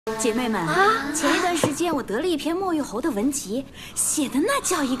姐妹们啊，前一段时间我得了一篇莫玉侯的文集，写的那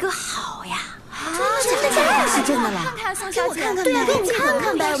叫一个好呀！真的假的？是真的啦！看宋小姐，对呀，给我们看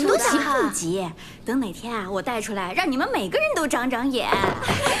看呗，我们都急不急？等哪天啊，我带出来，让你们每个人都长长眼，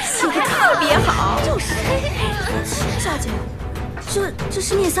写的特别好。就是，小姐，这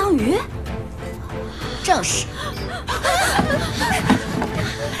是聂桑榆？正是。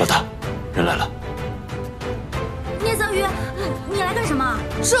老大，人来了。 聂桑榆，你来干什么？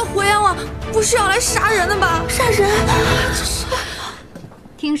这活阎王不是要来杀人的吧？杀人！这是。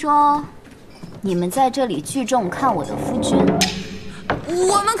听说你们在这里聚众看我的夫君，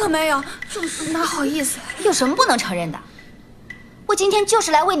我们可没有，哪好意思？有什么不能承认的？我今天就是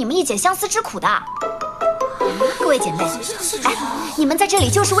来为你们一解相思之苦的。各位姐妹，哎，你们在这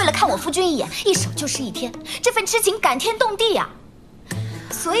里就是为了看我夫君一眼，一守就是一天，这份痴情感天动地呀！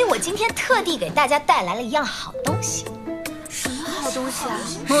 所以我今天特地给大家带来了一样好东西。什么好东西啊？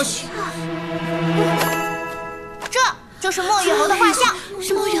默许。这就是莫玉侯的画像。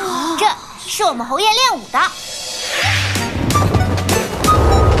是莫玉侯。这是我们侯爷练武的。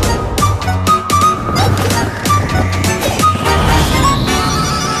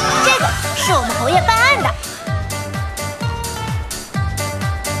这个是我们侯爷办案的。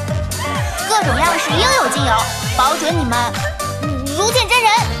各种样式应有尽有，保准你们 如见真人，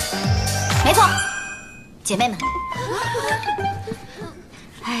没错，姐妹们。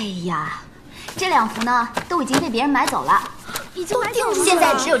哎呀，这2幅呢都已经被别人买走了，已经买走了。现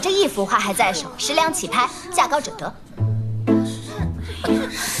在只有这1幅画还在手，10两起拍，价高者得。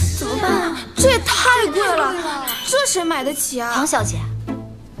怎么办啊？这也太贵了，这谁买得起啊？唐小姐，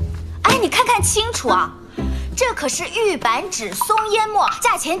哎，你看看清楚啊，这可是玉板纸松烟墨，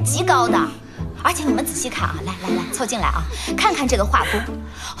价钱极高的。 而且你们仔细看啊，来，凑近来啊，看看这个画工，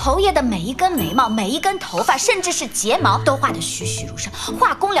侯爷的每一根眉毛、每一根头发，甚至是睫毛，都画得栩栩如生，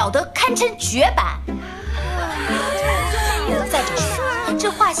画工了得，堪称绝版。再者说，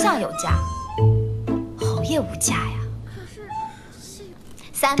这画像有价，侯爷无价呀。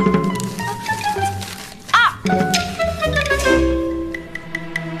3、2。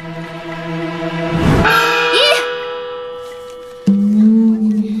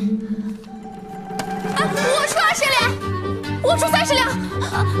 我出30两，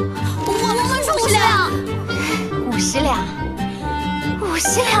我们出50两，50两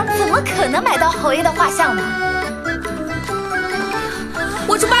，50两怎么可能买到侯爷的画像呢？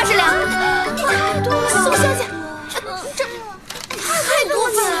我出80两，你太多了，宋小姐，这太过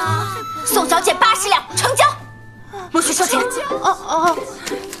分了。宋小姐80两，成交，莫须收钱。哦，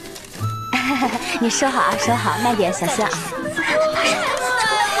你收好啊，收好，慢点，小心啊。夫人，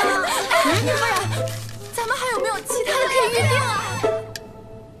咱们还有没有其他的可以预定啊？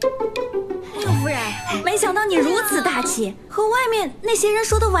 六夫人，没想到你如此大气，和外面那些人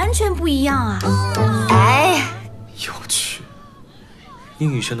说的完全不一样啊！哎，有趣，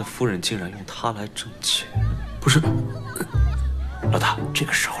宁宇轩的夫人竟然用它来挣钱，不是？老大，这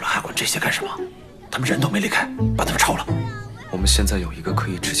个时候了还管这些干什么？他们人都没离开，把他们抄了。我们现在有一个可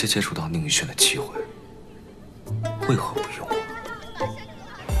以直接接触到宁宇轩的机会，为何不用？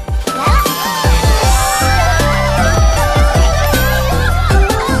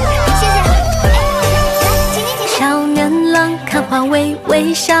 看花微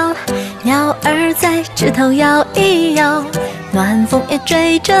微笑，鸟儿在枝头摇一摇，暖风也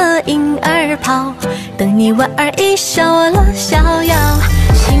追着莺儿跑，等你莞尔一笑，我乐逍遥，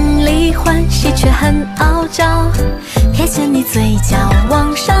心里欢喜却很傲娇，瞥见你嘴角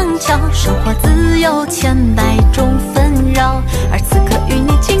往上翘，生活自有千百种纷扰，而此刻与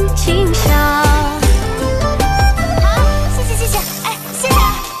你轻轻笑。好，谢谢，哎，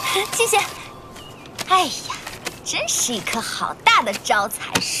谢谢，哎呀。 真是一棵好大的招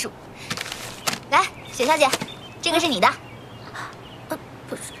财树！来，雪小姐，这个是你的。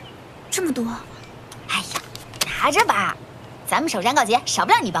不是，这么多。哎呀，拿着吧，咱们首战告捷，少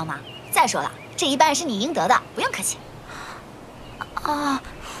不了你帮忙。再说了，这一半是你应得的，不用客气。哦，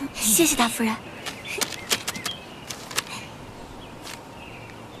谢谢大夫人。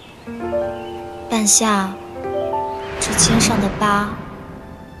半夏，这肩上的疤。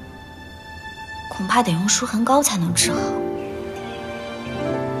 恐怕得用舒痕膏才能治好。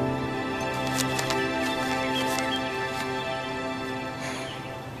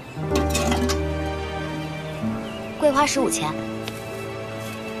桂花15钱，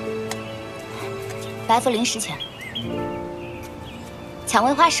白茯苓10钱，蔷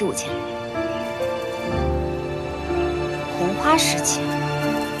薇花15钱，红花10钱，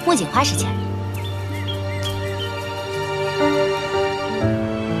木槿花10钱。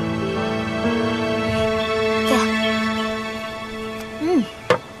对了，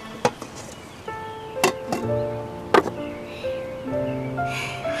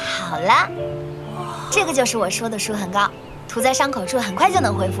了，这个就是我说的舒痕膏，涂在伤口处很快就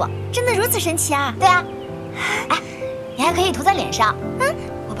能恢复。真的如此神奇啊？对啊，哎，你还可以涂在脸上，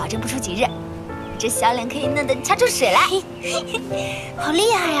我保证不出几日，这小脸可以嫩得掐出水来。好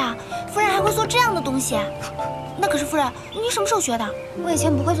厉害呀！夫人还会做这样的东西？那可是夫人，你什么时候学的？我以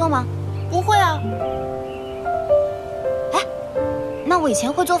前不会做吗？不会啊。哎，那我以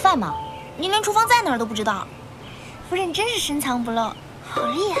前会做饭吗？你连厨房在哪儿都不知道。夫人真是深藏不露，好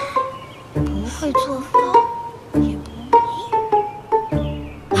厉害！不会做饭，也不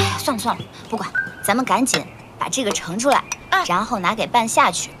会。哎呀，算了算了，不管，咱们赶紧把这个盛出来，然后拿给半夏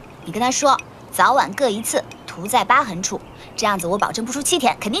去。你跟他说，早晚各一次，涂在疤痕处，这样子我保证不出7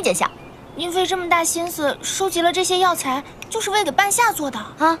天，肯定见效。您费这么大心思收集了这些药材，就是为给半夏做的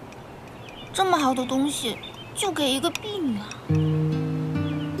啊？这么好的东西，就给一个婢女啊？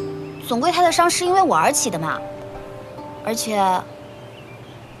总归她的伤是因为我而起的嘛。而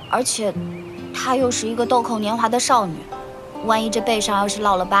且，她又是一个豆蔻年华的少女，万一这背上要是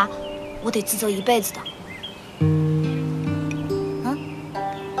落了疤，我得自责一辈子的。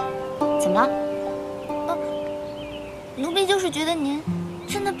怎么了？奴婢就是觉得您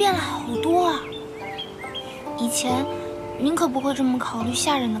真的变了好多啊！以前您可不会这么考虑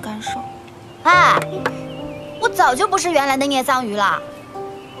下人的感受。哎，我早就不是原来的孽脏鱼了。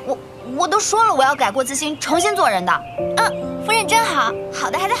我都说了我要改过自新，重新做人的。夫人真好，好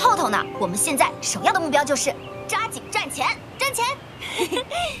的还在后头呢。我们现在首要的目标就是抓紧赚钱，赚钱。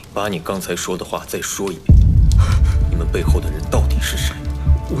把你刚才说的话再说一遍。你们背后的人到底是谁？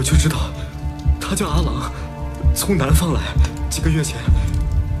我就知道，他叫阿郎，从南方来。几个月前，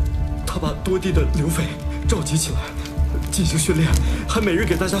他把多地的流匪召集起来，进行训练，还每日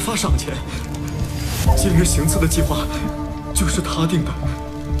给大家发赏钱。今日行刺的计划就是他定的。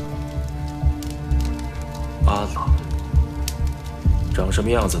阿郎，长什么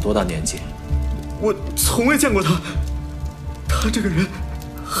样子？多大年纪？我从未见过他。他这个人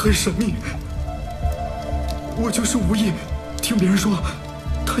很神秘。我就是无意听别人说，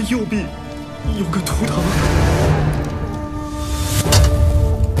他右臂有个图腾。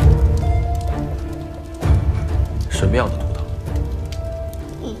什么样的图腾？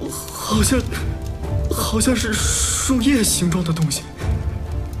好像是树叶形状的东西。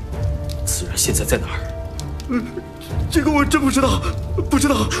此人现在在哪儿？这个我真不知道，不知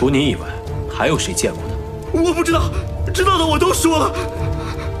道。除你以外，还有谁见过他？我不知道，知道的我都说了。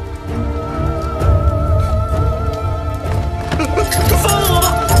放了我吧，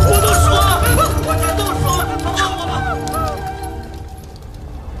我都说了，我全都说了，放我吧。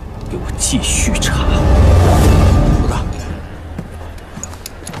给我继续查。老大，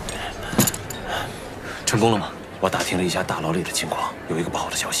成功了吗？我打听了一下大牢里的情况，有一个不好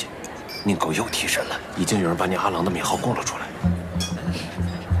的消息，宁狗又替身了，已经有人把你阿郎的名号供了出来。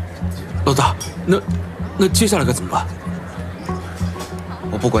老大，那接下来该怎么办？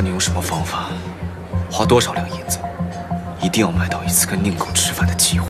我不管你用什么方法，花多少两银子，一定要买到一次跟宁狗吃饭的机会。